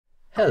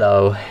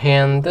Hello,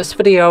 in this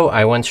video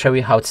I want to show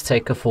you how to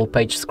take a full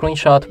page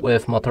screenshot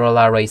with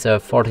Motorola Razr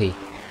 40.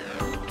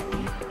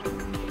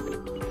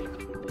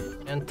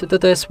 And to do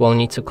this we'll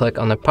need to click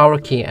on the power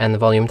key and the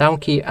volume down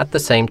key at the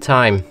same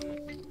time.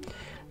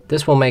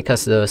 This will make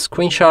us the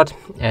screenshot,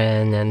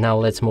 and now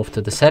let's move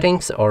to the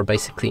settings, or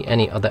basically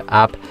any other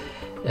app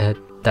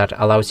that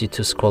allows you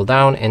to scroll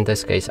down. In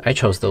this case I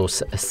chose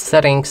those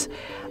settings.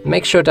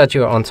 Make sure that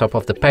you're on top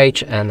of the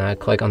page and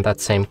click on that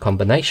same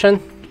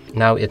combination.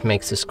 Now it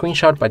makes a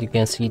screenshot, but you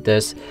can see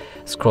this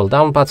scroll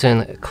down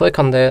button. Click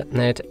on it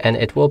and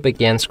it will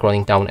begin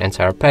scrolling down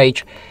entire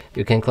page.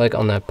 You can click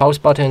on the pause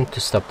button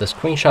to stop the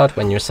screenshot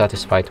when you're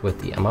satisfied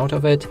with the amount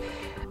of it.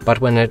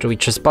 But when it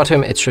reaches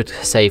bottom, it should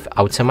save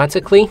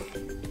automatically.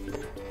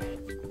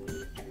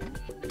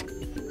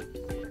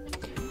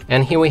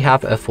 And here we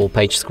have a full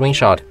page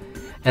screenshot.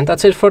 And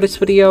that's it for this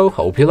video.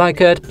 Hope you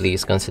like it.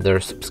 Please consider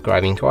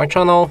subscribing to our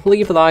channel,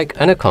 leave a like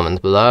and a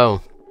comment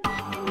below.